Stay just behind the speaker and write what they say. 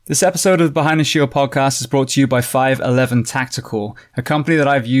This episode of the Behind the Shield podcast is brought to you by 511 Tactical, a company that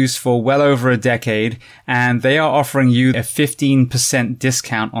I've used for well over a decade, and they are offering you a 15%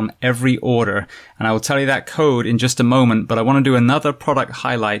 discount on every order. And I will tell you that code in just a moment, but I want to do another product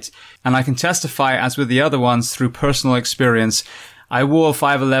highlight. And I can testify, as with the other ones, through personal experience. I wore a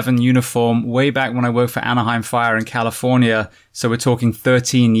 511 uniform way back when I worked for Anaheim Fire in California. So we're talking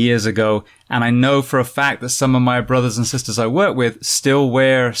 13 years ago. And I know for a fact that some of my brothers and sisters I work with still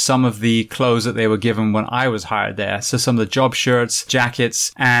wear some of the clothes that they were given when I was hired there. So some of the job shirts,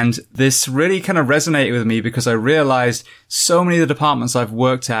 jackets. And this really kind of resonated with me because I realized so many of the departments I've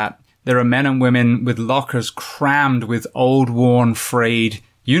worked at, there are men and women with lockers crammed with old, worn, frayed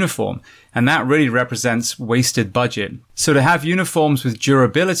uniform. And that really represents wasted budget. So to have uniforms with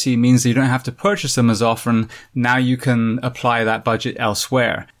durability means that you don't have to purchase them as often. Now you can apply that budget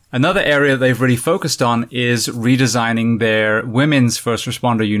elsewhere. Another area they've really focused on is redesigning their women's first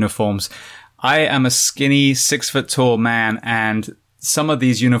responder uniforms. I am a skinny 6-foot-tall man, and some of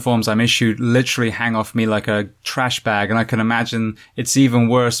these uniforms I'm issued literally hang off me like a trash bag. And I can imagine it's even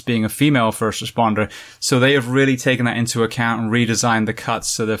worse being a female first responder. So they have really taken that into account and redesigned the cuts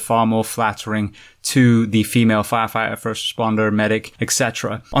so they're far more flattering to the female firefighter, first responder, medic,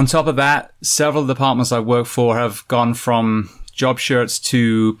 etc. On top of that, several departments I work for have gone from job shirts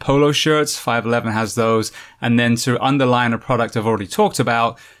to polo shirts. 511 has those. And then to underline a product I've already talked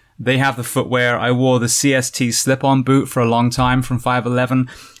about, they have the footwear. I wore the CST slip-on boot for a long time from 511.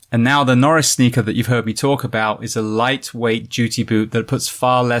 And now the Norris sneaker that you've heard me talk about is a lightweight duty boot that puts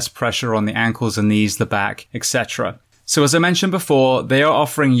far less pressure on the ankles and knees, the back, etc. So as I mentioned before, they are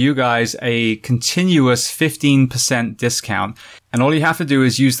offering you guys a continuous 15% discount. And all you have to do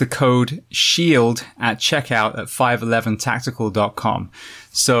is use the code SHIELD at checkout at 511tactical.com.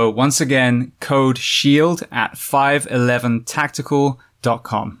 So once again, code SHIELD at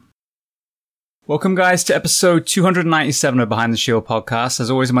 511tactical.com. Welcome, guys, to episode 297 of Behind the Shield podcast.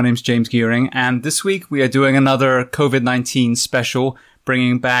 As always, my name's James Gearing, and this week we are doing another COVID-19 special,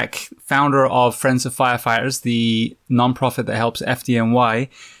 bringing back founder of Friends of Firefighters, the nonprofit that helps FDNY,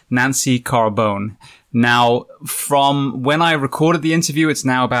 Nancy Carbone. Now, from when I recorded the interview, it's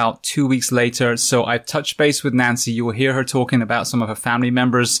now about 2 weeks later, so I touched base with Nancy. You will hear her talking about some of her family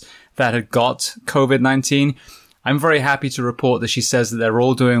members that had got COVID-19. I'm very happy to report that she says that they're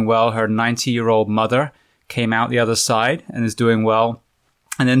all doing well. Her 90-year-old mother came out the other side and is doing well.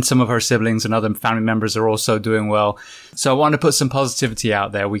 And then some of her siblings and other family members are also doing well. So I want to put some positivity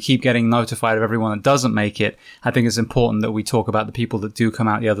out there. We keep getting notified of everyone that doesn't make it. I think it's important that we talk about the people that do come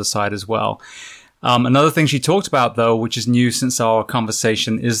out the other side as well. Another thing she talked about, though, which is new since our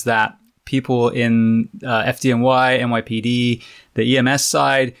conversation, is that people in FDNY, NYPD, the EMS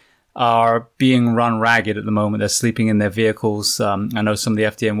side, are being run ragged at the moment. They're sleeping in their vehicles. I know some of the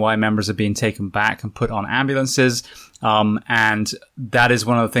FDNY members are being taken back and put on ambulances. And that is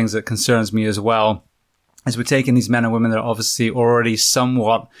one of the things that concerns me as well, as we're taking these men and women that are obviously already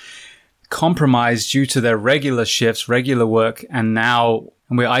somewhat compromised due to their regular shifts, regular work, and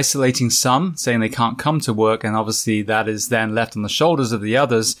we're isolating some, saying they can't come to work, and obviously that is then left on the shoulders of the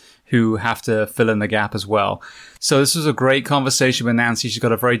others who have to fill in the gap as well. So this was a great conversation with Nancy. She's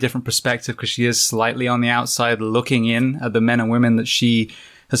got a very different perspective because she is slightly on the outside looking in at the men and women that she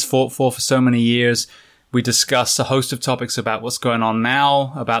has fought for so many years. We discuss a host of topics about what's going on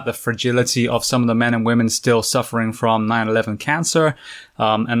now, about the fragility of some of the men and women still suffering from 9/11 cancer,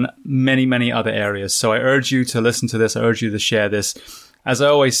 and many, many other areas. So I urge you to listen to this. I urge you to share this. As I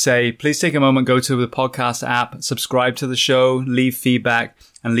always say, please take a moment, go to the podcast app, subscribe to the show, leave feedback,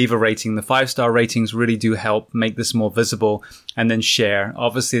 and leave a rating. The 5-star ratings really do help make this more visible, and then share.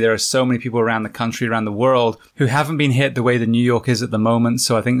 Obviously, there are so many people around the country, around the world, who haven't been hit the way that New York is at the moment.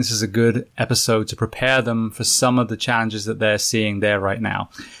 So I think this is a good episode to prepare them for some of the challenges that they're seeing there right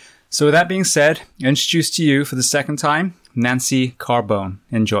now. So with that being said, I introduce to you for the second time, Nancy Carbone.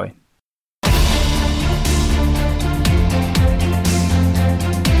 Enjoy.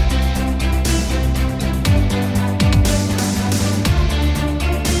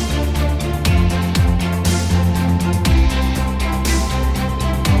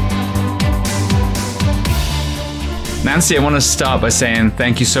 Nancy, I want to start by saying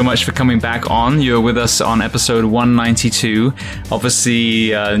thank you so much for coming back on. You're with us on episode 192.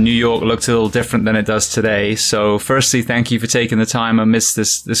 Obviously, New York looked a little different than it does today. So firstly, thank you for taking the time amidst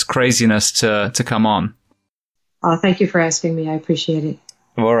this craziness to come on. Thank you for asking me. I appreciate it.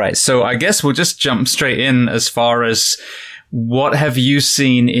 All right. So I guess we'll just jump straight in as far as what have you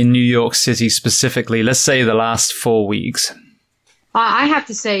seen in New York City specifically, let's say the last 4 weeks? I have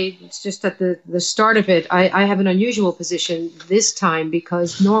to say, it's just at the start of it, I have an unusual position this time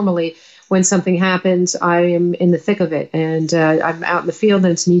because normally when something happens, I am in the thick of it and I'm out in the field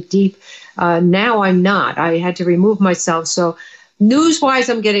and it's knee deep. Now I'm not. I had to remove myself. So news wise,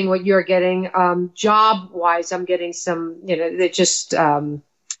 I'm getting what you're getting. Job wise, I'm getting some, that just,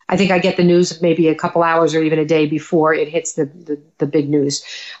 I think I get the news maybe a couple hours or even a day before it hits the big news.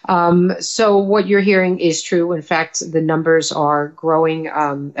 So what you're hearing is true. In fact, the numbers are growing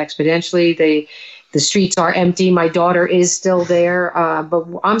exponentially. The streets are empty. My daughter is still there, but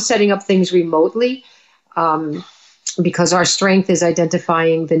I'm setting up things remotely um, because our strength is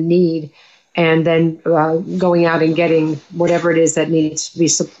identifying the need and then going out and getting whatever it is that needs to be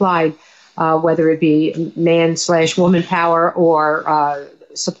supplied, whether it be man/woman power or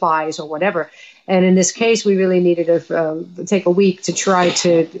supplies or whatever. And in this case, we really needed to take a week to try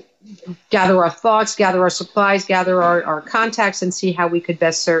to gather our thoughts, gather our supplies, gather our contacts, and see how we could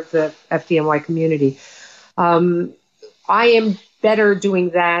best serve the FDNY community. I am better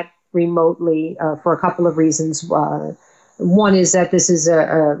doing that remotely for a couple of reasons. One is that this is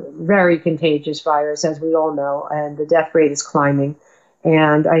a very contagious virus, as we all know, and the death rate is climbing.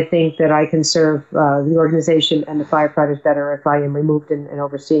 And I think that I can serve the organization and the firefighters better if I am removed and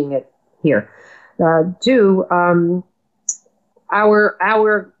overseeing it here. Two,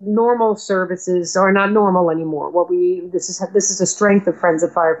 our normal services are not normal anymore. This is a strength of Friends of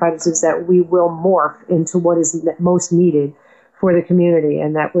Firefighters, is that we will morph into what is most needed for the community,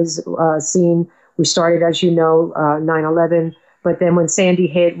 and that was seen. We started, as you know, 9/11. But then when Sandy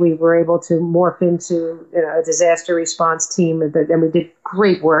hit, we were able to morph into a disaster response team, and we did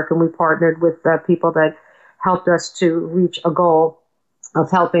great work, and we partnered with people that helped us to reach a goal of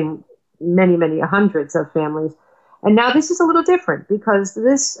helping many, many hundreds of families. And now this is a little different because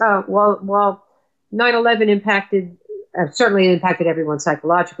this, while 9/11 impacted, certainly it impacted everyone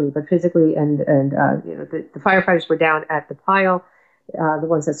psychologically, but physically, and the firefighters were down at the pile. The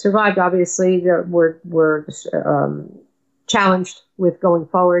ones that survived, obviously, were challenged with going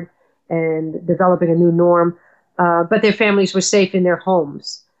forward and developing a new norm, but their families were safe in their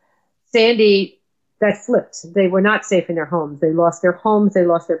homes. Sandy, that flipped. They were not safe in their homes. They lost their homes. They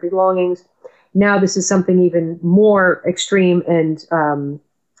lost their belongings. Now this is something even more extreme and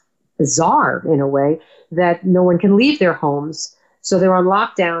bizarre in a way, that no one can leave their homes. So they're on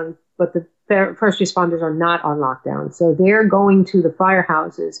lockdown, but the first responders are not on lockdown. So they're going to the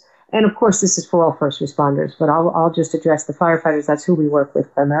firehouses. And of course, this is for all first responders, but I'll just address the firefighters. That's who we work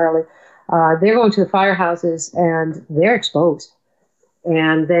with primarily. They're going to the firehouses and they're exposed.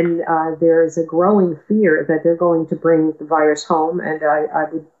 And then there is a growing fear that they're going to bring the virus home. And I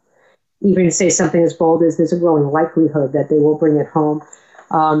would even say something as bold as there's a growing likelihood that they will bring it home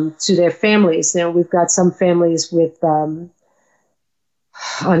to their families. Now, we've got some families with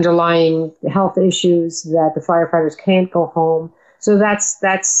underlying health issues that the firefighters can't go home. So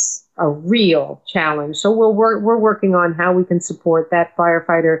that's a real challenge. So we're working on how we can support that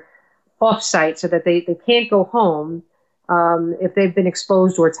firefighter off-site so that they can't go home if they've been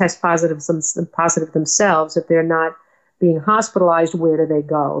exposed or test positive themselves. If they're not being hospitalized, where do they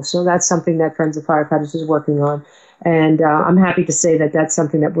go? So that's something that Friends of Firefighters is working on. And I'm happy to say that that's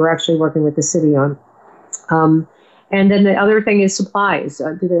something that we're actually working with the city on. And then the other thing is supplies.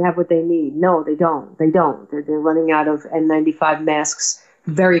 Do they have what they need? No, they don't. They're running out of N95 masks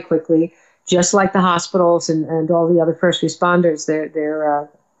very quickly, just like the hospitals and all the other first responders.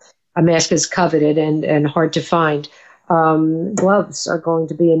 A mask is coveted and hard to find. Gloves are going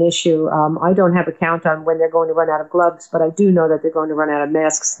to be an issue. I don't have a count on when they're going to run out of gloves, but I do know that they're going to run out of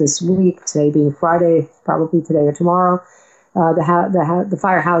masks this week, today being Friday, probably today or tomorrow. The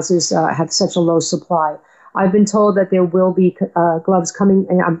firehouses have such a low supply. I've been told that there will be masks coming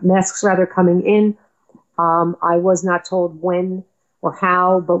in. I was not told when or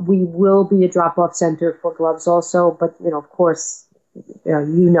how, but we will be a drop-off center for gloves also. But, of course,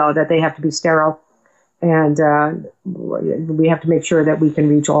 that they have to be sterile. And we have to make sure that we can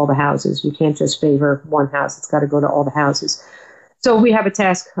reach all the houses. We can't just favor one house. It's got to go to all the houses. So we have a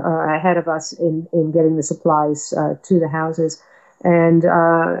task ahead of us in getting the supplies to the houses. And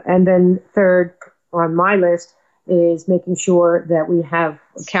then third on my list is making sure that we have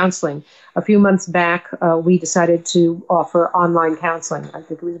counseling. A few months back, we decided to offer online counseling. I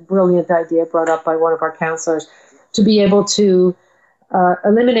think it was a brilliant idea brought up by one of our counselors to be able to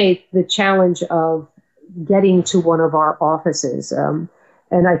eliminate the challenge of getting to one of our offices. And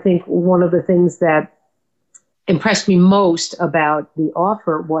I think one of the things that impressed me most about the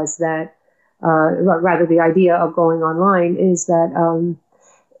offer was that, rather the idea of going online, is that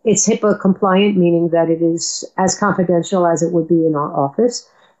It's HIPAA compliant, meaning that it is as confidential as it would be in our office.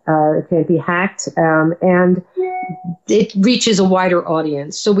 It can't be hacked, and it reaches a wider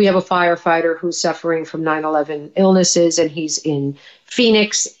audience. So we have a firefighter who's suffering from 9/11 illnesses, and he's in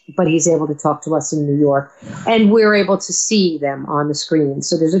Phoenix, but he's able to talk to us in New York, and we're able to see them on the screen.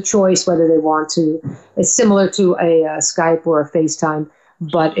 So there's a choice whether they want to. It's similar to a Skype or a FaceTime,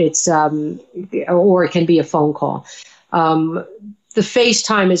 but it's or it can be a phone call. The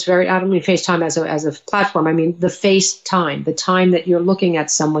FaceTime is I don't mean FaceTime as a platform. I mean the FaceTime, the time that you're looking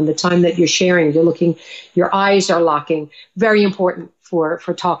at someone, the time that you're sharing, your eyes are locking. Very important for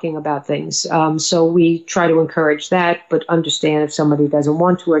talking about things. So we try to encourage that, but understand if somebody doesn't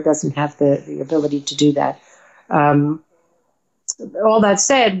want to or doesn't have the ability to do that. All that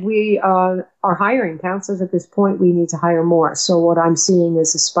said, we are hiring counselors at this point. We need to hire more. So what I'm seeing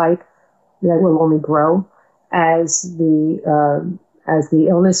is a spike that will only grow as the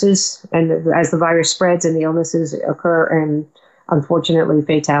illnesses and as the virus spreads and the illnesses occur, and unfortunately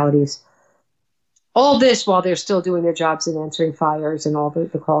fatalities. All this while they're still doing their jobs and answering fires and all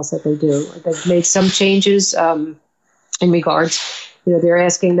the calls that they do. They've made some changes in regards. They're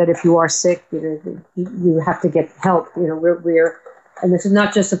asking that if you are sick, you have to get help. We're and this is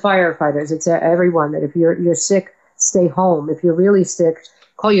not just the firefighters; it's everyone. That if you're sick, stay home. If you're really sick,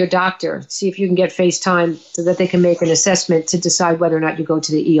 call your doctor, see if you can get FaceTime so that they can make an assessment to decide whether or not you go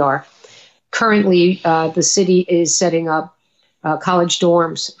to the ER. Currently, the city is setting up college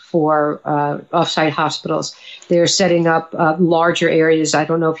dorms for offsite hospitals. They're setting up larger areas. I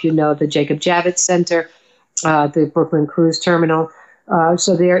don't know if you know the Jacob Javits Center, the Brooklyn Cruise Terminal.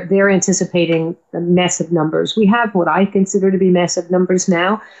 So they're anticipating massive numbers. We have what I consider to be massive numbers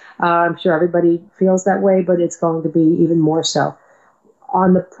now. I'm sure everybody feels that way, but it's going to be even more so.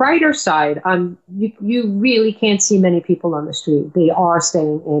 On the brighter side, you really can't see many people on the street. They are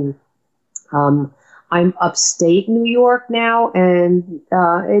staying in. I'm upstate New York now, and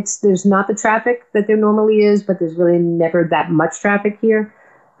there's not the traffic that there normally is, but there's really never that much traffic here.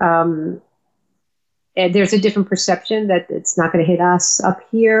 And there's a different perception that it's not going to hit us up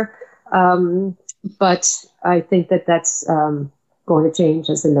here, but I think that's going to change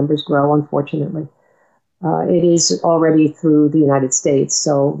as the numbers grow, unfortunately. It is already through the United States,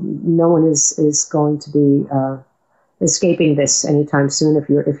 so no one is going to be escaping this anytime soon.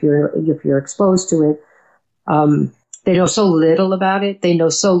 If you're exposed to it, they know so little about it. They know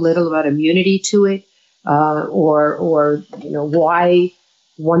so little about immunity to it, or why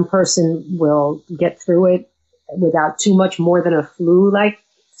one person will get through it without too much more than a flu-like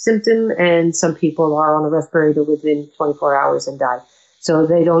symptom, and some people are on a respirator within 24 hours and die. So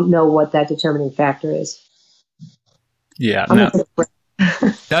they don't know what that determining factor is. Yeah, no,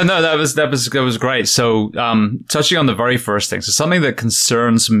 that was great. So, touching on the very first thing, so something that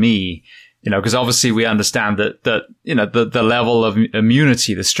concerns me, because obviously we understand that the level of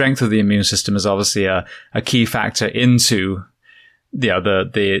immunity, the strength of the immune system is obviously a key factor into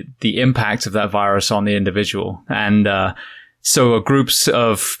the impact of that virus on the individual. And so groups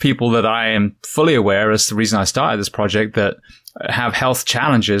of people that I am fully aware, as the reason I started this project, that have health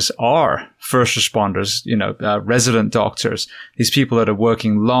challenges are first responders, resident doctors, these people that are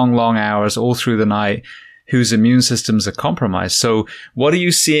working long hours all through the night, whose immune systems are compromised. So what are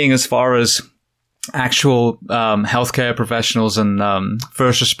you seeing as far as actual healthcare professionals and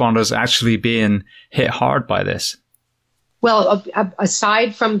first responders actually being hit hard by this? Well,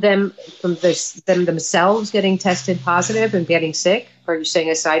 aside from them themselves getting tested positive and getting sick, are you saying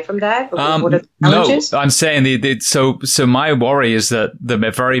aside from that? What are the challenges? No, I'm saying so my worry is that the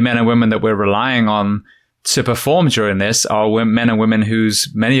very men and women that we're relying on to perform during this are men and women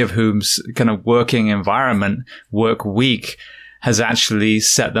many of whom's kind of working environment, work week, has actually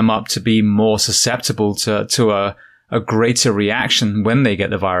set them up to be more susceptible to a greater reaction when they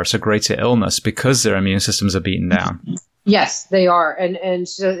get the virus, a greater illness, because their immune systems are beaten down. Yes, they are, and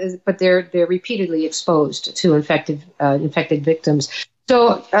so, but they're repeatedly exposed to infected victims.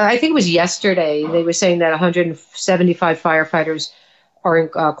 So I think it was yesterday they were saying that 175 firefighters are in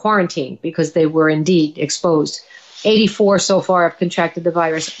quarantine because they were indeed exposed. 84 so far have contracted the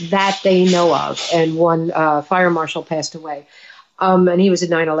virus that they know of, and one fire marshal passed away, and he was a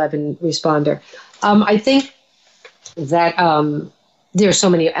 9/11 responder. I think that there are so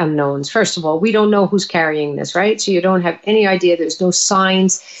many unknowns. First of all, we don't know who's carrying this, right? So you don't have any idea. There's no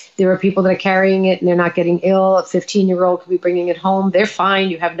signs. There are people that are carrying it and they're not getting ill. A 15-year-old could be bringing it home. They're fine.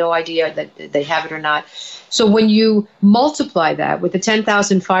 You have no idea that they have it or not. So when you multiply that with the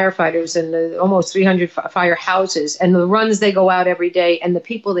 10,000 firefighters and the almost 300 firehouses and the runs they go out every day and the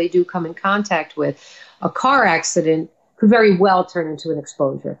people they do come in contact with, a car accident could very well turn into an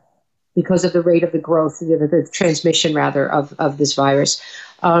exposure because of the rate of the growth, the transmission rather of this virus.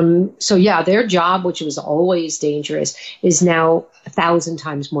 So yeah, their job, which was always dangerous, is now 1,000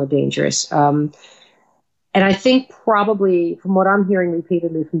 times more dangerous. And I think probably from what I'm hearing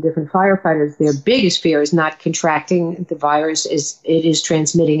repeatedly from different firefighters, their biggest fear is not contracting the virus, it is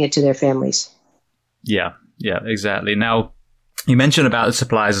transmitting it to their families. Yeah, exactly. Now, you mentioned about the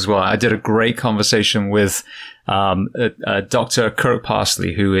supplies as well. I did a great conversation with Dr. Kirk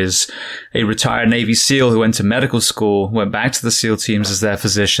Parsley, who is a retired Navy SEAL who went to medical school, went back to the SEAL teams as their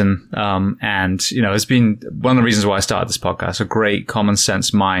physician, and has been one of the reasons why I started this podcast. A great common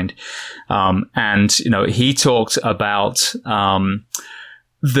sense mind, and he talked about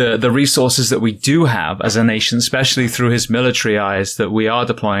the resources that we do have as a nation, especially through his military eyes, that we are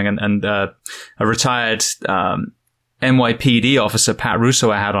deploying, and a retired NYPD officer, Pat Russo,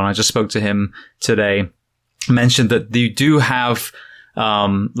 I had on, I just spoke to him today, mentioned that you do have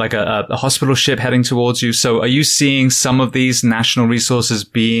like a hospital ship heading towards you. So are you seeing some of these national resources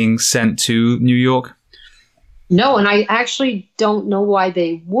being sent to New York? No, and I actually don't know why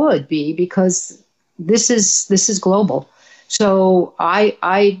they would be, because this is global. So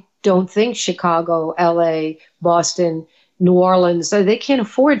I don't think Chicago, LA, Boston, New Orleans, they can't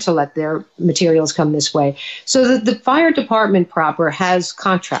afford to let their materials come this way. So the fire department proper has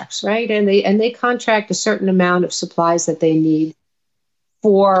contracts, right? And they contract a certain amount of supplies that they need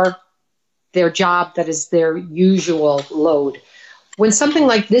for their job that is their usual load. When something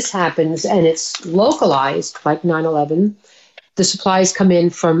like this happens and it's localized, like 9/11, the supplies come in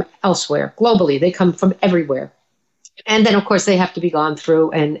from elsewhere, globally. They come from everywhere. And then, of course, they have to be gone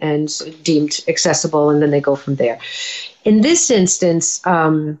through and deemed accessible, and then they go from there. In this instance,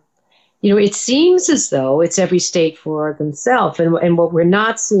 it seems as though it's every state for themselves. And what we're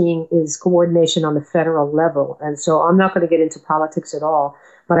not seeing is coordination on the federal level. And so I'm not going to get into politics at all,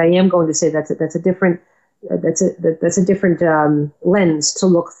 but I am going to say that's a different lens to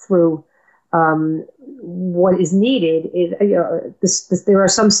look through. What is needed is there are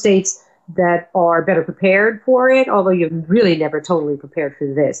some states that are better prepared for it, although you're really never totally prepared for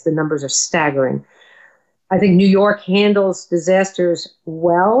this. The numbers are staggering. I think New York handles disasters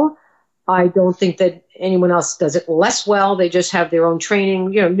well. I don't think that anyone else does it less well. They just have their own training.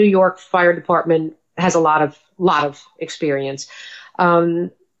 New York Fire Department has a lot of experience.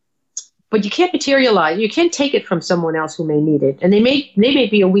 But you can't materialize. You can't take it from someone else who may need it. And they may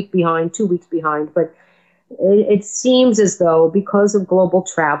be a week behind, 2 weeks behind, but it seems as though because of global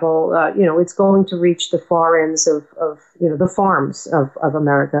travel, it's going to reach the far ends of the farms of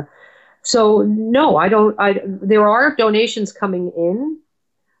America. So no, there are donations coming in.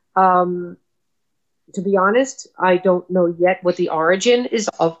 To be honest, I don't know yet what the origin is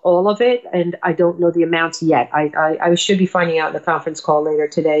of all of it, and I don't know the amounts yet. I should be finding out in a conference call later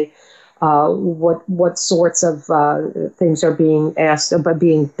today what sorts of things are being asked about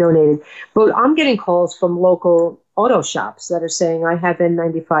being donated. But I'm getting calls from local auto shops that are saying, I have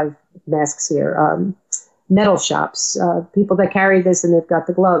N95 masks here, metal shops, people that carry this and they've got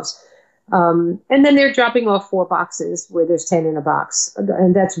the gloves. And then they're dropping off 4 boxes where there's 10 in a box.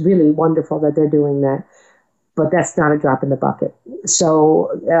 And that's really wonderful that they're doing that. But that's not a drop in the bucket. So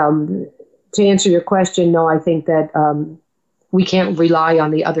to answer your question, no, I think that we can't rely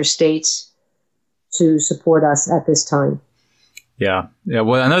on the other states to support us at this time. Yeah.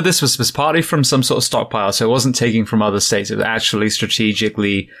 Well, I know this was partly from some sort of stockpile, so it wasn't taking from other states. It was actually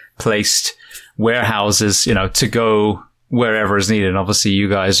strategically placed warehouses, to go wherever is needed. And obviously, you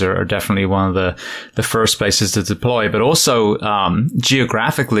guys are definitely one of the first places to deploy, but also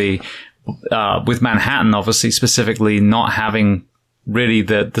geographically, with Manhattan, obviously, specifically not having really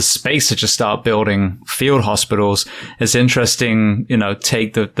the space to just start building field hospitals. It's interesting,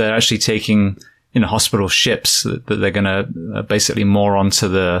 they're actually taking, hospital ships that they're going to basically moor onto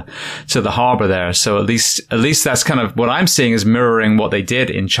the harbor there. So at least that's kind of what I'm seeing is mirroring what they did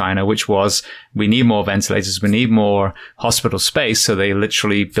in China, which was we need more ventilators, we need more hospital space. So they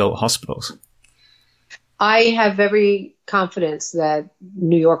literally built hospitals. I have every confidence that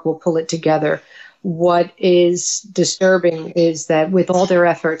New York will pull it together. What is disturbing is that with all their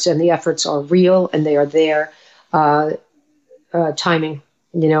efforts, and the efforts are real and they are there, timing.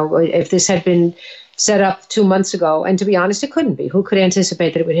 If this had been set up 2 months ago, and to be honest, it couldn't be. Who could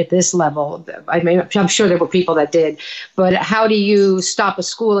anticipate that it would hit this level? I mean, I'm sure there were people that did, but how do you stop a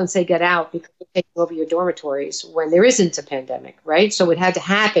school and say, get out because you're taking over your dormitories when there isn't a pandemic, right? So it had to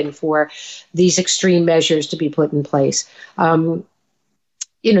happen for these extreme measures to be put in place. The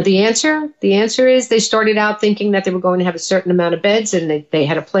answer is they started out thinking that they were going to have a certain amount of beds, and they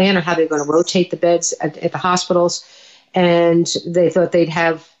had a plan on how they were going to rotate the beds at the hospitals. and they thought they'd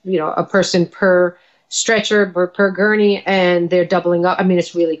have, a person per stretcher per gurney, and they're doubling up. I mean,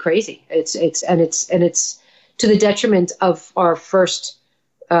 it's really crazy. It's to the detriment of our first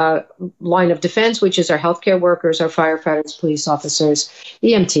line of defense, which is our healthcare workers, our firefighters, police officers,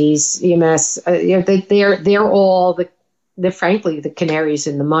 EMTs, EMS. They're all they're frankly the canaries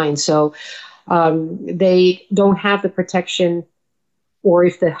in the mine. So they don't have the protection, or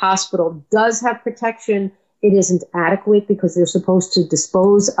if the hospital does have protection, it isn't adequate because they're supposed to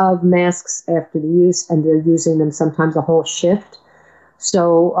dispose of masks after the use, and they're using them sometimes a whole shift.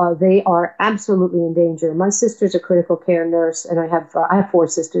 So they are absolutely in danger. My sister's a critical care nurse, and I have 4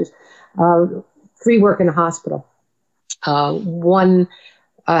 sisters. 3 work in a hospital. One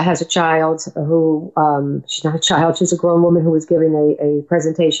has a child who, she's not a child, she's a grown woman who was giving a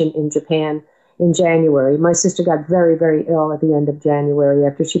presentation in Japan in January. My sister got very, very ill at the end of January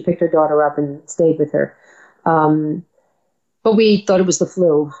after she picked her daughter up and stayed with her. But we thought it was the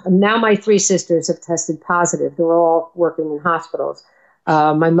flu. And now my 3 sisters have tested positive. They're all working in hospitals.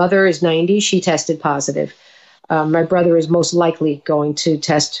 My mother is 90. She tested positive. My brother is most likely going to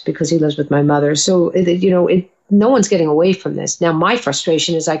test because he lives with my mother. So, no one's getting away from this. Now, my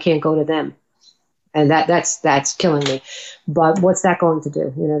frustration is I can't go to them. And that's killing me. But what's that going to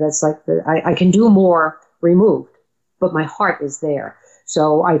do? That's like I can do more removed, but my heart is there.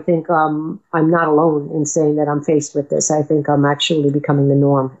 So I think I'm not alone in saying that I'm faced with this. I think I'm actually becoming the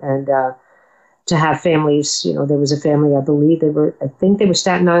norm. And to have families, there was a family, I think they were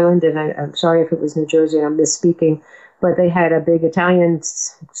Staten Island, and I'm sorry if it was New Jersey and I'm misspeaking, but they had a big Italian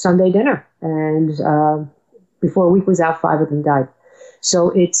Sunday dinner. And before a week was out, 5 of them died.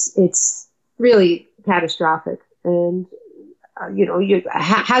 So it's really catastrophic. And, how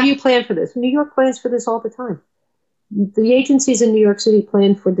do you plan for this? New York plans for this all the time. The agencies in New York City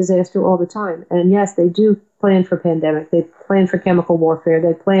plan for disaster all the time. And yes, they do plan for pandemic. They plan for chemical warfare.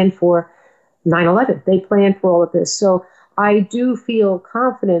 They plan for 9/11. They plan for all of this. So I do feel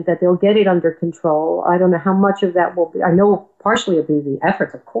confident that they'll get it under control. I don't know how much of that will be. I know partially it'll be the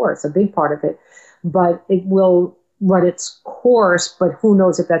efforts, of course, a big part of it, but it will run its course. But who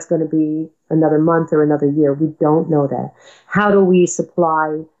knows if that's going to be another month or another year. We don't know that. How do we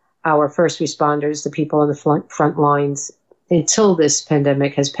supply our first responders, the people on the front lines, until this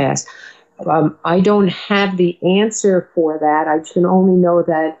pandemic has passed? I don't have the answer for that. I can only know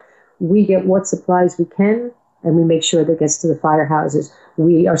that we get what supplies we can, and we make sure that gets to the firehouses.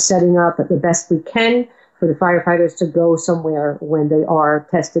 We are setting up the best we can for the firefighters to go somewhere when they are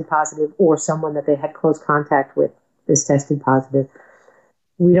tested positive, or someone that they had close contact with is tested positive.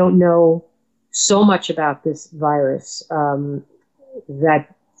 We don't know so much about this virus that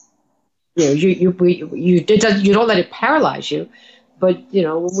you don't let it paralyze you. But,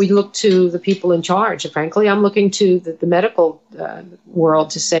 we look to the people in charge. And frankly, I'm looking to the medical world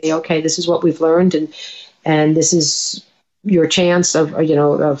to say, okay, this is what we've learned, and this is your chance of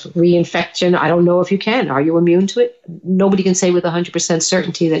reinfection. I don't know if you can. Are you immune to it? Nobody can say with 100%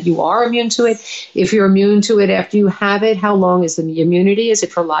 certainty that you are immune to it. If you're immune to it after you have it, how long is the immunity? Is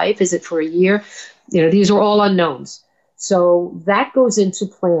it for life? Is it for a year? These are all unknowns. So that goes into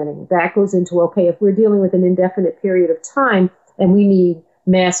planning. That goes into, okay, if we're dealing with an indefinite period of time, and we need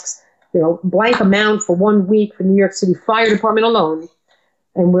masks, blank amount for 1 week for New York City Fire Department alone.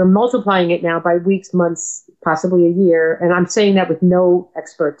 And we're multiplying it now by weeks, months, possibly a year. And I'm saying that with no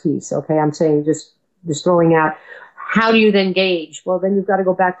expertise. Okay. I'm saying just throwing out, how do you then gauge? Well, then you've got to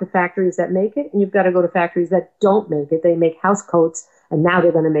go back to factories that make it, and you've got to go to factories that don't make it. They make house coats, and now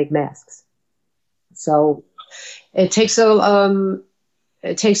they're going to make masks. So it takes a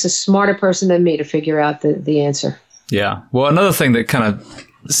smarter person than me to figure out the answer. Yeah. Well, another thing that kind of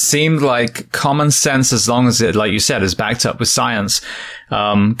seemed like common sense, as long as it, like you said, is backed up with science.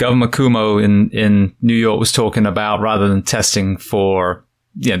 Governor Cuomo in New York was talking about, rather than testing for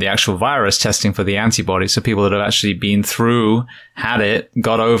the actual virus, testing for the antibodies. So people that have actually been through, had it,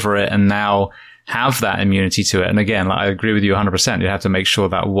 got over it, and now have that immunity to it. And again, I agree with you 100%. You have to make sure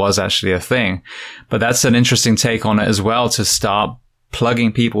that was actually a thing. But that's an interesting take on it as well, to start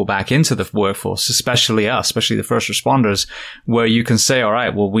plugging people back into the workforce, especially the first responders, where you can say, all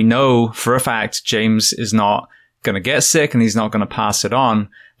right, well, we know for a fact James is not going to get sick and he's not going to pass it on.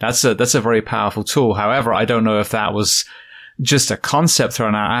 That's a very powerful tool. However, I don't know if that was just a concept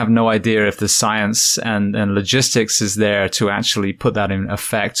thrown out. I have no idea if the science and logistics is there to actually put that in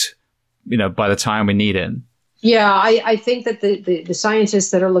effect, by the time we need it. Yeah, I think that the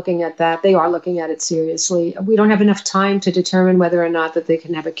scientists that are looking at that, they are looking at it seriously. We don't have enough time to determine whether or not that they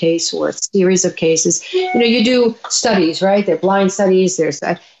can have a case or a series of cases. You do studies, right? They're blind studies.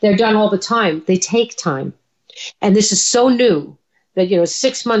 They're done all the time. They take time. And this is so new that,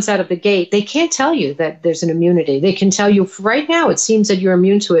 6 months out of the gate, they can't tell you that there's an immunity. They can tell you right now it seems that you're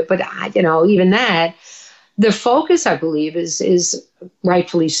immune to it. But, even that, the focus, I believe, is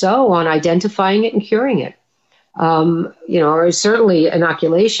rightfully so on identifying it and curing it. Or certainly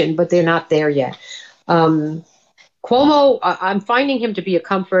inoculation, but they're not there yet. Cuomo, I'm finding him to be a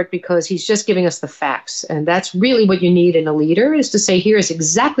comfort because he's just giving us the facts. And that's really what you need in a leader, is to say, here is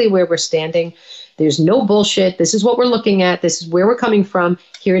exactly where we're standing. There's no bullshit. This is what we're looking at. This is where we're coming from.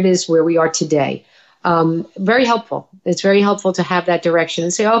 Here it is where we are today. Very helpful. It's very helpful to have that direction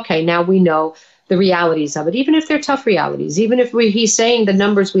and say, okay, now we know the realities of it, even if they're tough realities, even if he's saying the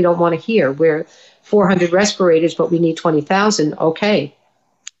numbers we don't want to hear. We're 400 respirators, but we need 20,000. Okay,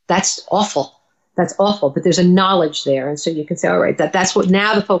 that's awful. That's awful. But there's a knowledge there. And so you can say, all right, that's what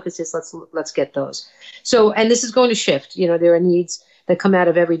now the focus is. Let's get those. So, and this is going to shift. There are needs that come out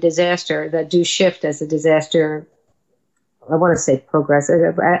of every disaster that do shift as the disaster, I want to say progress,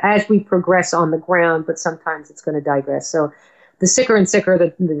 as we progress on the ground, but sometimes it's going to digress. So the sicker and sicker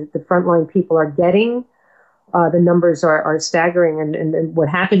the frontline people are getting, the numbers are staggering. And what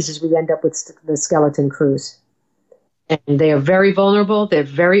happens is we end up with the skeleton crews. And they are very vulnerable. They're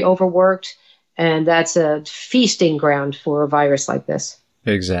very overworked. And that's a feasting ground for a virus like this.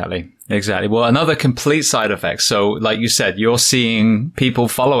 Exactly. Well, another complete side effect. So like you said, you're seeing people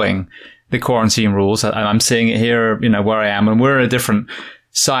following the quarantine rules. And I'm seeing it here, where I am. And we're in a different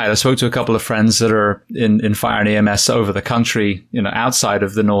side. I spoke to a couple of friends that are in fire and EMS over the country, outside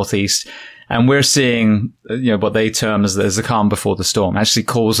of the Northeast. And we're seeing, what they term as the calm before the storm. Actually,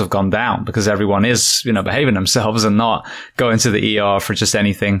 calls have gone down because everyone is, behaving themselves and not going to the ER for just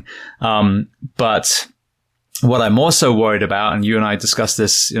anything. But what I'm also worried about, and you and I discussed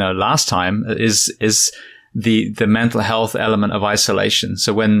this, last time, is the mental health element of isolation.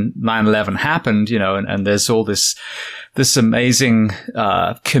 So when 9/11 happened, and there's all this amazing,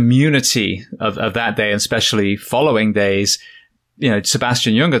 community of that day, and especially following days.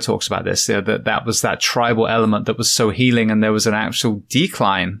 Sebastian Junger talks about this, that was that tribal element that was so healing, and there was an actual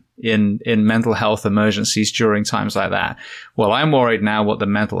decline in mental health emergencies during times like that. Well, I'm worried now what the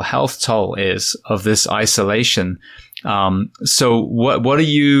mental health toll is of this isolation. So what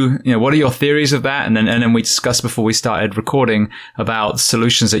are what are your theories of that? And then we discussed before we started recording about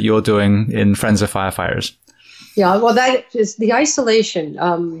solutions that you're doing in Friends of Firefighters. Yeah, well, that is the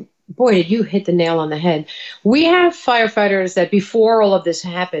isolation. Boy, did you hit the nail on the head. We have firefighters that before all of this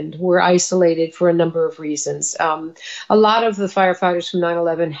happened were isolated for a number of reasons. A lot of the firefighters from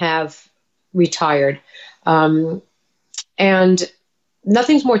 9/11 have retired. And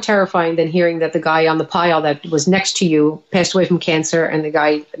nothing's more terrifying than hearing that the guy on the pile that was next to you passed away from cancer, and the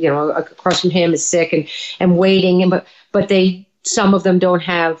guy, across from him is sick and waiting. But some of them don't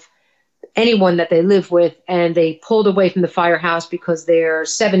have anyone that they live with, and they pulled away from the firehouse because they're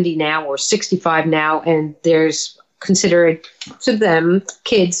 70 now or 65 now, and there's considered to them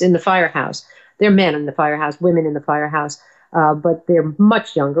kids in the firehouse. They're men in the firehouse, women in the firehouse, but they're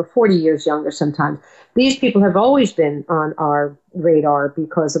much younger, 40 years younger sometimes. These people have always been on our radar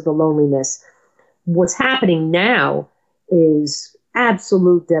because of the loneliness. What's happening now is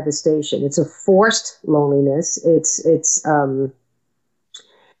absolute devastation. It's a forced loneliness.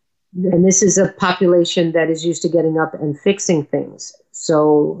 And this is a population that is used to getting up and fixing things.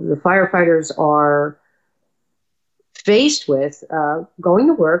 So the firefighters are faced with going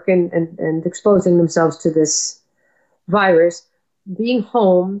to work and exposing themselves to this virus, being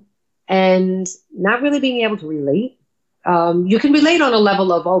home and not really being able to relate. You can relate on a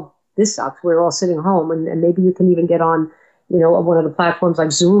level of, oh, this sucks. We're all sitting home. And maybe you can even get on, one of the platforms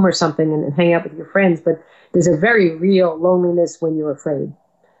like Zoom or something and hang out with your friends. But there's a very real loneliness when you're afraid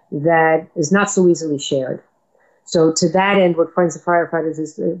that is not so easily shared. So to that end, what Friends of Firefighters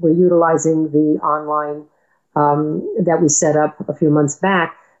is, we're utilizing the online that we set up a few months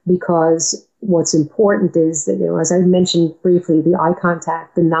back, because what's important is that, as I mentioned briefly, the eye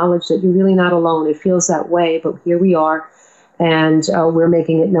contact, the knowledge that you're really not alone. It feels that way, but here we are. And we're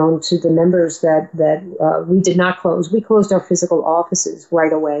making it known to the members that we did not close. We closed our physical offices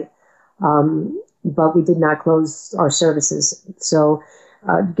right away, but we did not close our services. So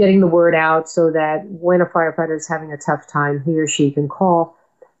getting the word out so that when a firefighter is having a tough time, he or she can call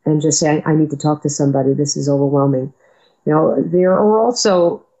and just say, I need to talk to somebody. This is overwhelming. There are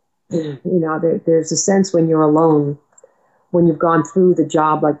also, there's a sense when you're alone, when you've gone through the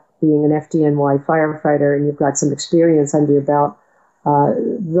job, like being an FDNY firefighter, and you've got some experience under your belt,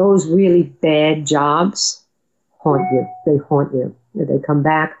 those really bad jobs haunt you. They haunt you. They come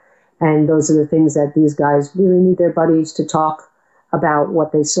back. And those are the things that these guys really need their buddies to talk about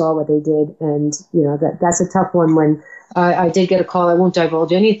what they saw, what they did. And, that's a tough one when I did get a call. I won't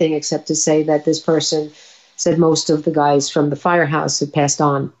divulge anything except to say that this person said most of the guys from the firehouse had passed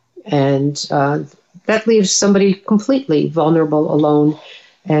on. And that leaves somebody completely vulnerable, alone,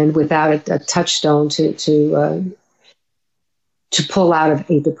 and without a touchstone to pull out of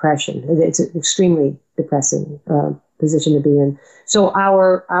a depression. It's an extremely depressing position to be in. So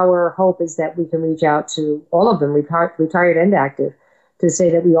our hope is that we can reach out to all of them, retired and active, to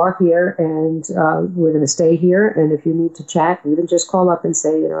say that we are here and we're going to stay here. And if you need to chat, even just call up and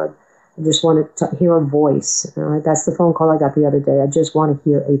say, I just want to hear a voice. That's the phone call I got the other day. I just want to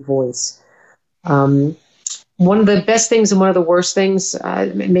hear a voice. One of the best things and one of the worst things,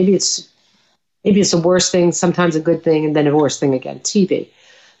 maybe it's the worst thing, sometimes a good thing, and then a worse thing again, TV.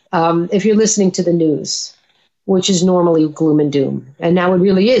 If you're listening to the news, which is normally gloom and doom, and now it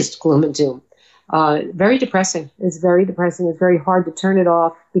really is gloom and doom, very depressing. It's very depressing. It's very hard to turn it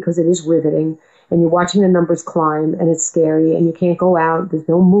off because it is riveting, and you're watching the numbers climb, and it's scary, and you can't go out. There's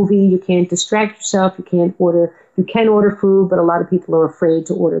no movie. You can't distract yourself. You can order food, but a lot of people are afraid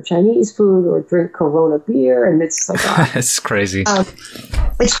to order Chinese food or drink Corona beer, and it's like, it's crazy.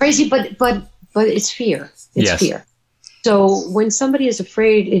 It's crazy, but it's fear. It's fear. So when somebody is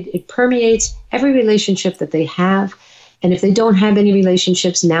afraid, it permeates every relationship that they have. And if they don't have any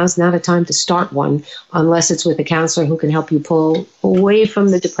relationships, now's not a time to start one, unless it's with a counselor who can help you pull away from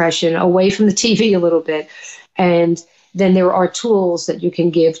the depression, away from the TV a little bit. And then there are tools that you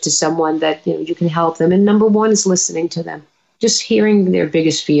can give to someone that you can help them. And number one is listening to them, just hearing their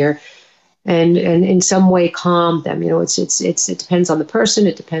biggest fear, and in some way calm them. It depends on the person,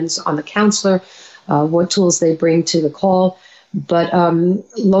 it depends on the counselor, what tools they bring to the call. But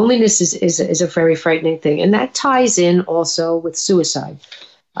loneliness is a very frightening thing. And that ties in also with suicide.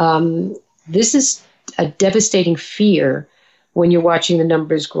 This is a devastating fear when you're watching the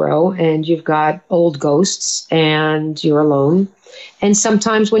numbers grow and you've got old ghosts and you're alone. And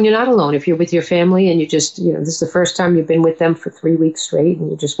sometimes when you're not alone, if you're with your family and you just, this is the first time you've been with them for 3 weeks straight and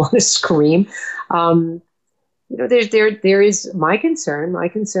you just want to scream. There is my concern. My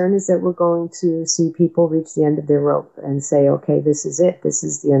concern is that we're going to see people reach the end of their rope and say, okay, this is it. This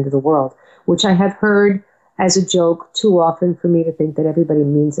is the end of the world, which I have heard as a joke too often for me to think that everybody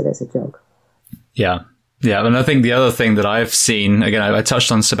means it as a joke. Yeah. Yeah. And I think the other thing that I've seen, again, I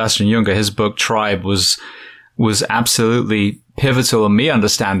touched on Sebastian Junger. His book Tribe was absolutely pivotal in me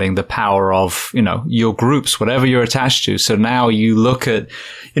understanding the power of, your groups, whatever you're attached to. So now you look at,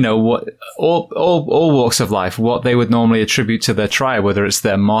 what all walks of life, what they would normally attribute to their tribe, whether it's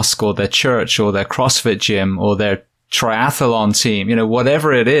their mosque or their church or their CrossFit gym or their triathlon team,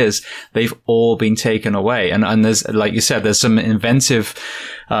 whatever it is, they've all been taken away. And there's, like you said, there's some inventive,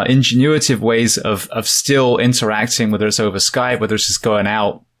 ingenuitive ways of still interacting, whether it's over Skype, whether it's just going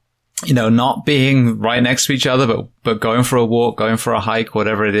out, not being right next to each other, but going for a walk, going for a hike,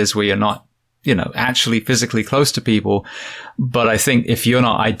 whatever it is where you're not, actually physically close to people. But I think if you're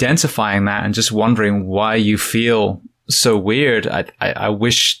not identifying that and just wondering why you feel so weird, I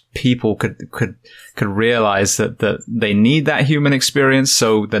wish people could realize that they need that human experience.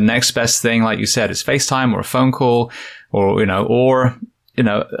 So the next best thing, like you said, is FaceTime or a phone call or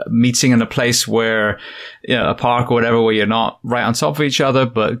meeting in a place where, a park or whatever, where you're not right on top of each other,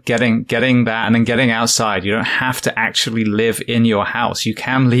 but getting that and then getting outside. You don't have to actually live in your house. You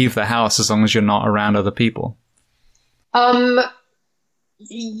can leave the house as long as you're not around other people.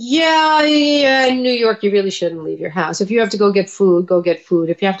 Yeah, in New York, you really shouldn't leave your house. If you have to go get food, go get food.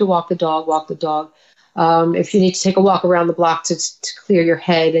 If you have to walk the dog, walk the dog. If you need to take a walk around the block to clear your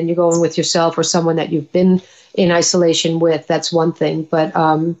head and you're going with yourself or someone that you've been in isolation with, that's one thing. But,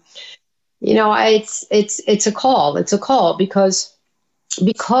 it's a call. It's a call because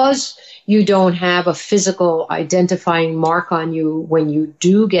you don't have a physical identifying mark on you when you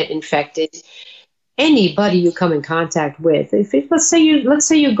do get infected. Anybody you come in contact with, let's say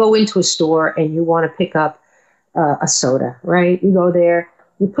you go into a store and you want to pick up a soda, right? You go there,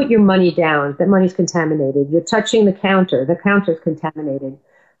 you put your money down, that money's contaminated. You're touching the counter's contaminated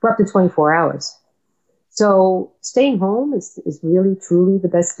for up to 24 hours. So staying home is really, truly the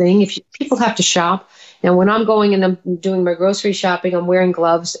best thing. People have to shop. Now, when I'm going and I'm doing my grocery shopping, I'm wearing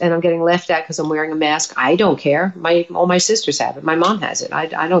gloves and I'm getting laughed at because I'm wearing a mask. I don't care. All my sisters have it. My mom has it.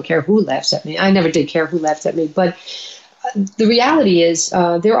 I don't care who laughs at me. I never did care who laughed at me. But the reality is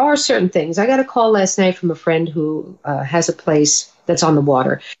there are certain things. I got a call last night from a friend who has a place that's on the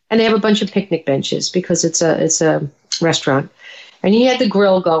water. And they have a bunch of picnic benches because it's a restaurant. And he had the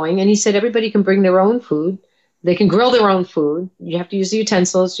grill going, and he said everybody can bring their own food. They can grill their own food. You have to use the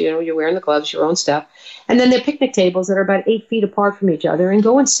utensils. You're wearing the gloves, your own stuff. And then they're picnic tables that are about 8 feet apart from each other, and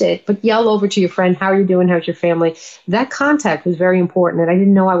go and sit, but yell over to your friend, how are you doing? How's your family? That contact was very important. And I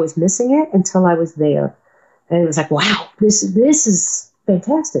didn't know I was missing it until I was there. And it was like, wow, this is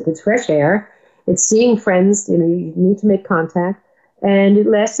fantastic. It's fresh air. It's seeing friends. You need to make contact. And it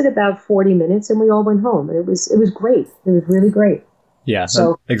lasted about 40 minutes, and we all went home. And it was great. It was really great. Yeah,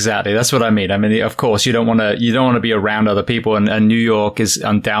 so, exactly. That's what I mean. I mean, of course, you don't want to be around other people, and New York is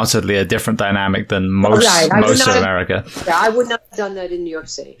undoubtedly a different dynamic than most of America. I would not have done that in New York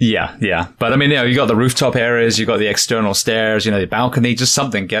City. Yeah. But I mean, you got the rooftop areas, you got the external stairs, the balcony, just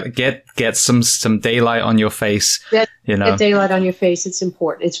something. Get some daylight on your face. Get daylight on your face. It's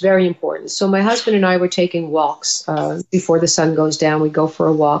important. It's very important. So my husband and I were taking walks before the sun goes down. We go for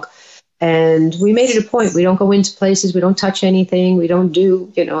a walk. And we made it a point. We don't go into places. We don't touch anything. We don't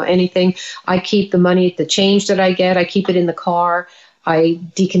do, anything. I keep the money, the change that I get, I keep it in the car. I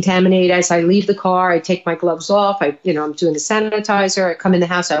decontaminate as I leave the car. I take my gloves off. I'm doing the sanitizer. I come in the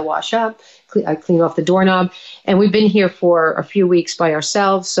house. I wash up. I clean off the doorknob. And we've been here for a few weeks by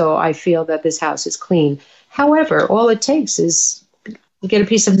ourselves, so I feel that this house is clean. However, all it takes is you get a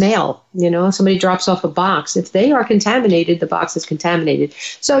piece of mail, somebody drops off a box. If they are contaminated, the box is contaminated.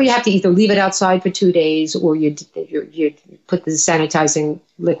 So you have to either leave it outside for 2 days, or you put the sanitizing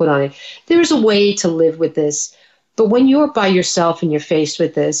liquid on it. There's a way to live with this. But when you're by yourself and you're faced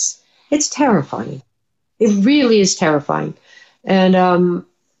with this, it's terrifying. It really is terrifying. And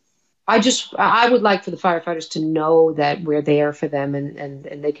I would like for the firefighters to know that we're there for them,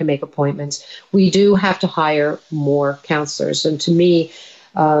 and they can make appointments. We do have to hire more counselors. And to me,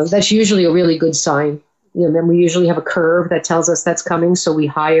 that's usually a really good sign. Then we usually have a curve that tells us that's coming. So we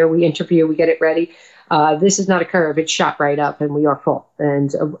hire, we interview, we get it ready. This is not a curve. It's shot right up, and we are full.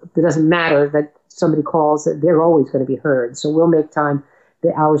 And it doesn't matter that somebody calls. They're always going to be heard. So we'll make time.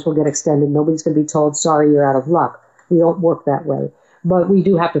 The hours will get extended. Nobody's going to be told, sorry, you're out of luck. We don't work that way. But we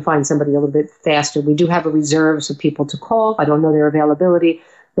do have to find somebody a little bit faster. We do have a reserve of people to call. I don't know their availability,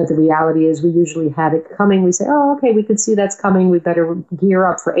 but the reality is we usually have it coming. We say, oh, okay, we can see that's coming. We better gear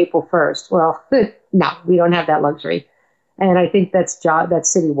up for April 1st. Well, no, we don't have that luxury. And I think that's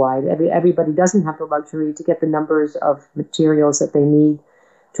citywide. Everybody doesn't have the luxury to get the numbers of materials that they need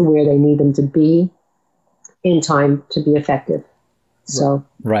to where they need them to be in time to be effective. So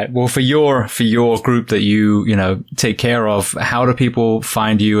right. Well, for your group that you take care of, how do people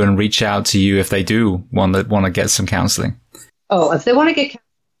find you and reach out to you if they do want to get some counseling? Oh, if they want to get counseling,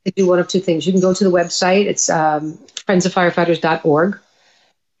 they do one of two things. You can go to the website. It's friendsoffirefighters.org,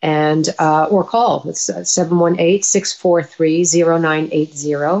 and or call. It's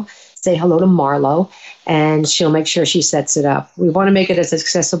 718-643-0980. Say hello to Marlo, and she'll make sure she sets it up. We want to make it as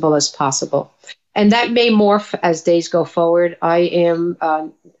accessible as possible. And that may morph as days go forward. I am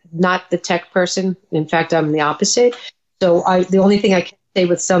not the tech person. In fact, I'm the opposite. So the only thing I can say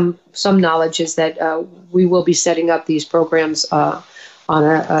with some knowledge is that we will be setting up these programs on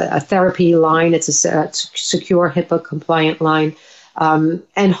a therapy line. It's a secure HIPAA compliant line.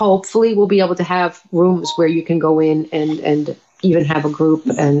 And hopefully we'll be able to have rooms where you can go in and even have a group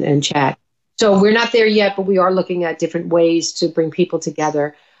and chat. So we're not there yet, but we are looking at different ways to bring people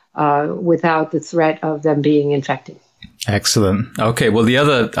together without the threat of them being infected. Excellent. Okay. Well, the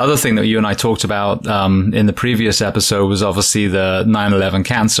other thing that you and I talked about in the previous episode was obviously the 9/11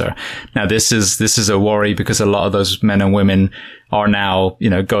 cancer. Now, this is a worry because a lot of those men and women are now,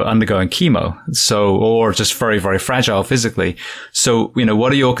 undergoing chemo. So, or just very, very fragile physically. So,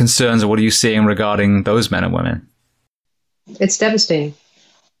 what are your concerns, or what are you seeing regarding those men and women? It's devastating.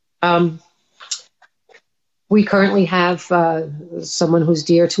 We currently have someone who's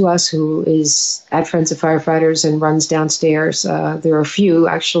dear to us who is at Friends of Firefighters and runs downstairs. There are a few,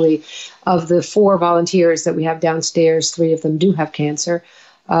 actually, of the 4 volunteers that we have downstairs. 3 of them do have cancer,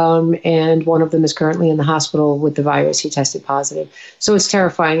 and one of them is currently in the hospital with the virus. He tested positive. So it's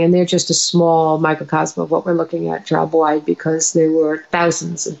terrifying, and they're just a small microcosm of what we're looking at job-wide, because there were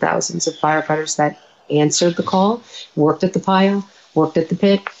thousands and thousands of firefighters that answered the call, worked at the pile, worked at the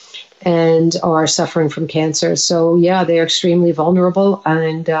pit, and are suffering from cancer. So yeah, they're extremely vulnerable,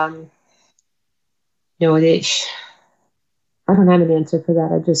 and I don't have an answer for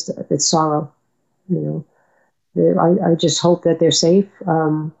that. It's sorrow. I just hope that they're safe.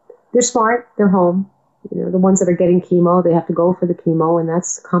 They're smart. They're home. The ones that are getting chemo, they have to go for the chemo, and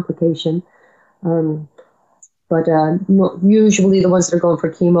that's a complication. But usually the ones that are going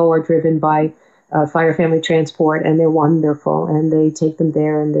for chemo are driven by Fire Family Transport, and they're wonderful, and they take them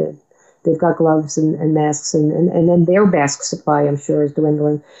there, and they've got gloves and masks, and then their mask supply, I'm sure, is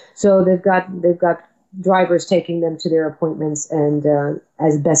dwindling. So they've got drivers taking them to their appointments and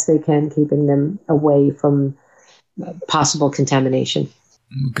as best they can, keeping them away from possible contamination.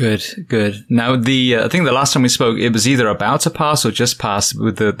 Good, good. Now, I think the last time we spoke, it was either about to pass or just passed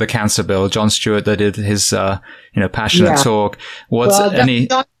with the cancer bill. Jon Stewart that did his, passionate talk.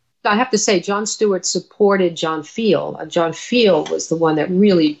 I have to say, Jon Stewart supported John Field. John Field was the one that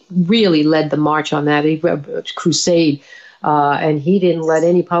really, really led the march on that crusade. And he didn't let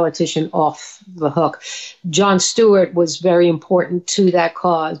any politician off the hook. Jon Stewart was very important to that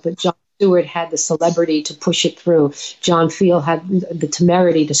cause, but Jon Stewart had the celebrity to push it through. John Field had the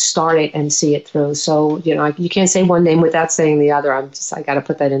temerity to start it and see it through. So, you can't say one name without saying the other. I got to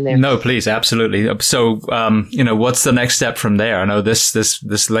put that in there. No, please. Absolutely. So, what's the next step from there? I know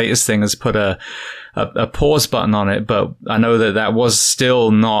this latest thing has put a pause button on it, but I know that was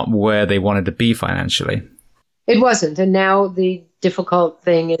still not where they wanted to be financially. It wasn't. And now the difficult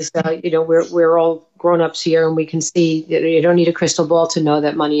thing is, we're all grown-ups here and we can see you don't need a crystal ball to know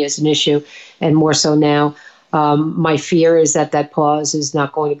that money is an issue, and more so now. My fear is that pause is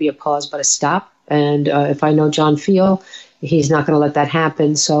not going to be a pause but a stop. And if I know John Field, he's not going to let that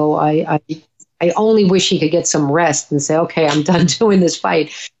happen. So I only wish he could get some rest and say, okay, I'm done doing this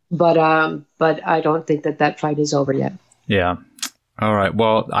fight. But I don't think that fight is over yet. Yeah. All right.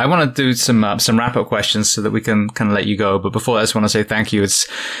 Well, I want to do some wrap-up questions so that we can kind of let you go. But before that, I just want to say thank you.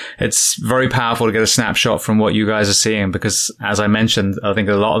 It's very powerful to get a snapshot from what you guys are seeing because, as I mentioned, I think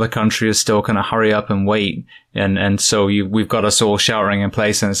a lot of the country is still kind of hurry up and wait. And so we've got us all sheltering in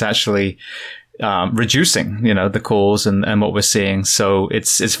place, and it's actually reducing, the calls and what we're seeing. So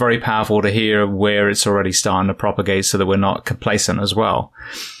it's very powerful to hear where it's already starting to propagate so that we're not complacent as well.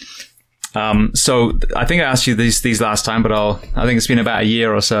 So I think I asked you these last time, but I think it's been about a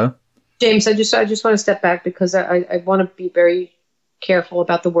year or so. James, I just want to step back because I want to be very careful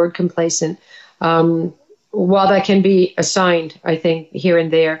about the word complacent. While that can be assigned, I think, here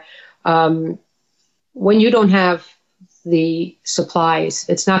and there, when you don't have the supplies,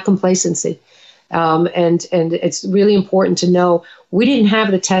 it's not complacency. And it's really important to know we didn't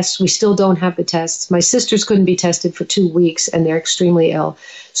have the tests. We still don't have the tests. My sisters couldn't be tested for 2 weeks and they're extremely ill.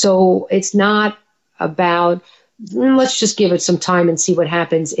 So it's not about, let's just give it some time and see what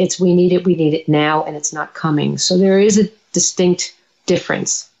happens. It's we need it now, and it's not coming. So there is a distinct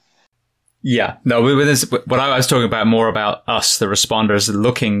difference. Yeah, no, what I was talking about more about us, the responders,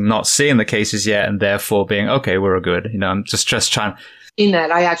 not seeing the cases yet and therefore being, okay, we're good. I'm just trying. Seen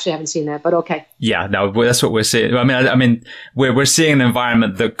that. I actually haven't seen that, but okay. Yeah, no, that's what we're seeing. I mean, we're seeing an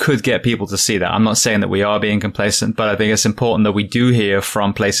environment that could get people to see that. I'm not saying that we are being complacent, but I think it's important that we do hear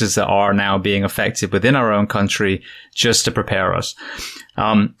from places that are now being affected within our own country just to prepare us.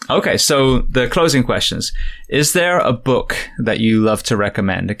 Okay, so the closing questions. Is there a book that you love to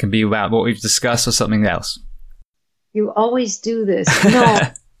recommend? It can be about what we've discussed or something else. You always do this.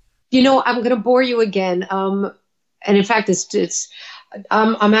 No, I'm going to bore you again. And in fact,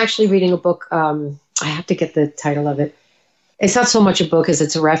 I'm actually reading a book. I have to get the title of it. It's not so much a book as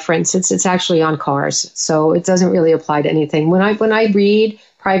it's a reference. It's actually on cars, so it doesn't really apply to anything. When I read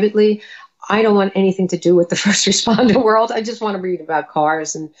privately, I don't want anything to do with the first responder world. I just want to read about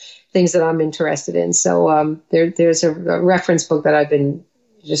cars and things that I'm interested in. So there's a reference book that I've been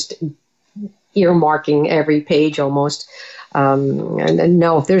just earmarking every page almost. And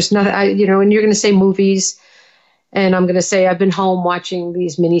no, there's nothing. And you're going to say movies. And I'm going to say I've been home watching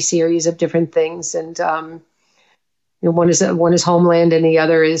these miniseries of different things, and one is Homeland, and the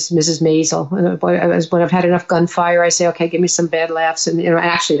other is Mrs. Maisel. And when I've had enough gunfire, I say, okay, give me some bad laughs, and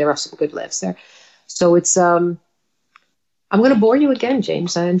actually there are some good laughs there. So it's I'm going to bore you again,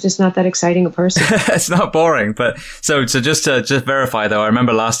 James. I'm just not that exciting a person. It's not boring, but so just to verify though, I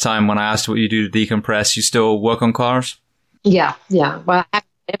remember last time when I asked what you do to decompress, you still work on cars? Yeah. Well, I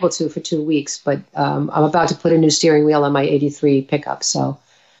able to for 2 weeks, but I'm about to put a new steering wheel on my 83 pickup, so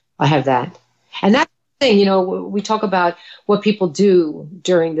I have that. And that's the thing, we talk about what people do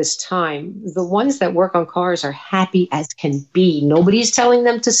during this time. The ones that work on cars are happy as can be. Nobody's telling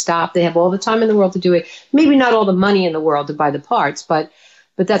them to stop. They have all the time in the world to do it. Maybe not all the money in the world to buy the parts, but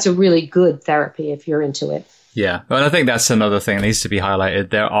that's a really good therapy if you're into it. Yeah. Well, I think that's another thing that needs to be highlighted.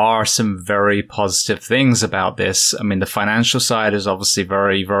 There are some very positive things about this. I mean, the financial side is obviously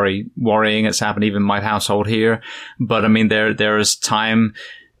very, very worrying. It's happened even in my household here. But I mean, there is time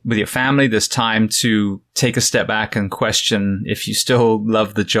with your family. There's time to take a step back and question if you still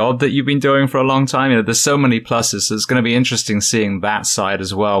love the job that you've been doing for a long time. There's so many pluses. So it's going to be interesting seeing that side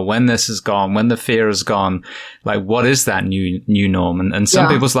as well. When this is gone, when the fear is gone, like what is that new norm? And some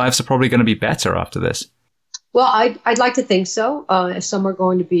people's lives are probably going to be better after this. Well, I'd like to think so. Some are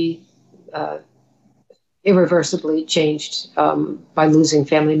going to be irreversibly changed by losing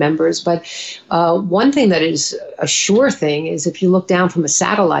family members. But one thing that is a sure thing is if you look down from a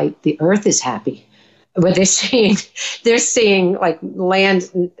satellite, the Earth is happy. But they're seeing like land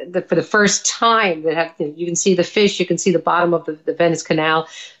for the first time that have, you can see the fish, you can see the bottom of the Venice Canal.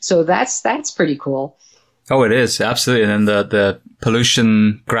 So that's pretty cool. Oh, it is. Absolutely. And then the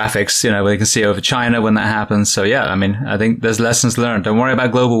pollution graphics, we can see over China when that happens. So yeah, I mean, I think there's lessons learned. Don't worry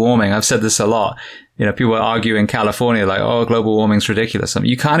about global warming. I've said this a lot. People argue in California like, oh, global warming's ridiculous. I mean,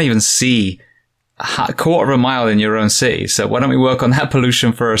 you can't even see a quarter of a mile in your own city. So why don't we work on that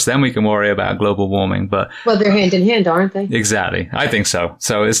pollution first? Then we can worry about global warming. But well, they're hand in hand, aren't they? Exactly. I think so.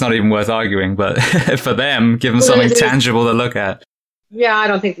 So it's not even worth arguing. But for them, give them something tangible to look at. Yeah, I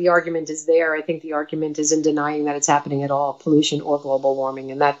don't think the argument is there. I think the argument is in denying that it's happening at all, pollution or global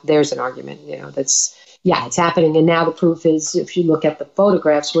warming. And that there's an argument, it's happening. And now the proof is, if you look at the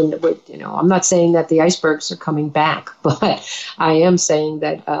photographs, I'm not saying that the icebergs are coming back, but I am saying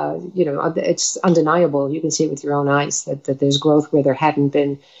that, it's undeniable. You can see it with your own eyes that there's growth where there hadn't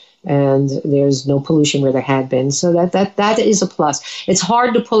been, and there's no pollution where there had been. So that is a plus. It's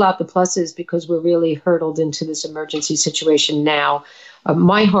hard to pull out the pluses because we're really hurtled into this emergency situation now.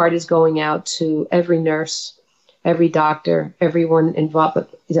 My heart is going out to every nurse, every doctor, everyone involved,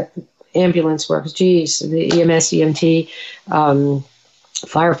 ambulance workers, the EMS, EMT,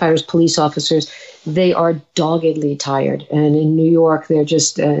 firefighters, police officers. They are doggedly tired. And in New York, they're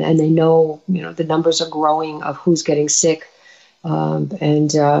just, and they know, the numbers are growing of who's getting sick.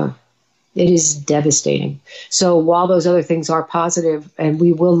 It is devastating. So while those other things are positive, and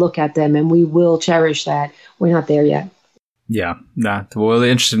we will look at them and we will cherish that, we're not there yet. Yeah, well,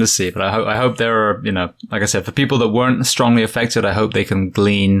 interesting to see. But I hope there are, like I said, for people that weren't strongly affected, I hope they can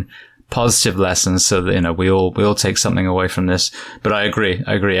glean positive lessons so that, we all take something away from this. But I agree.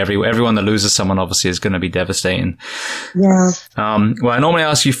 Everyone that loses someone obviously is going to be devastating. Yeah. Well, I normally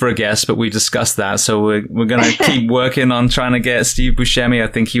ask you for a guest, but we discussed that. So we're going to keep working on trying to get Steve Buscemi. I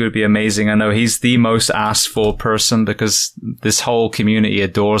think he would be amazing. I know he's the most asked for person because this whole community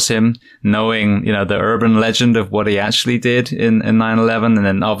adores him, knowing, the urban legend of what he actually did in 9/11 and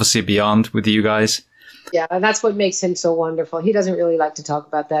then obviously beyond with you guys. Yeah, and that's what makes him so wonderful. He doesn't really like to talk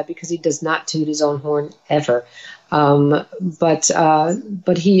about that because he does not toot his own horn ever. But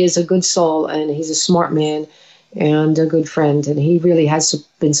he is a good soul, and he's a smart man and a good friend. And he really has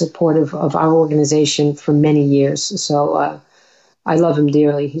been supportive of our organization for many years. So I love him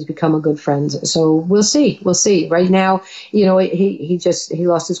dearly. He's become a good friend. So we'll see. Right now, he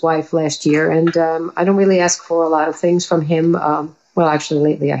lost his wife last year, and I don't really ask for a lot of things from him. Well, actually,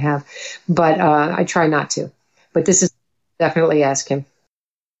 lately I have, but I try not to. But this is definitely ask him.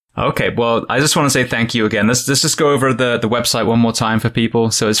 Okay, well, I just want to say thank you again. Let's just go over the website one more time for people.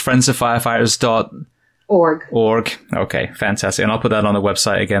 So it's friendsofirefighters.org. Okay, fantastic. And I'll put that on the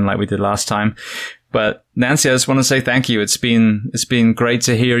website again like we did last time. But Nancy, I just want to say thank you. It's been great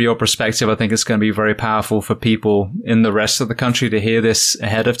to hear your perspective. I think it's going to be very powerful for people in the rest of the country to hear this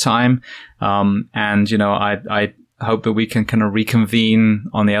ahead of time. And, I hope that we can kind of reconvene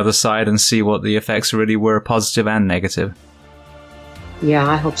on the other side and see what the effects really were, positive and negative. Yeah,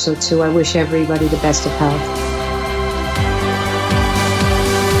 I hope so too. I wish everybody the best of health.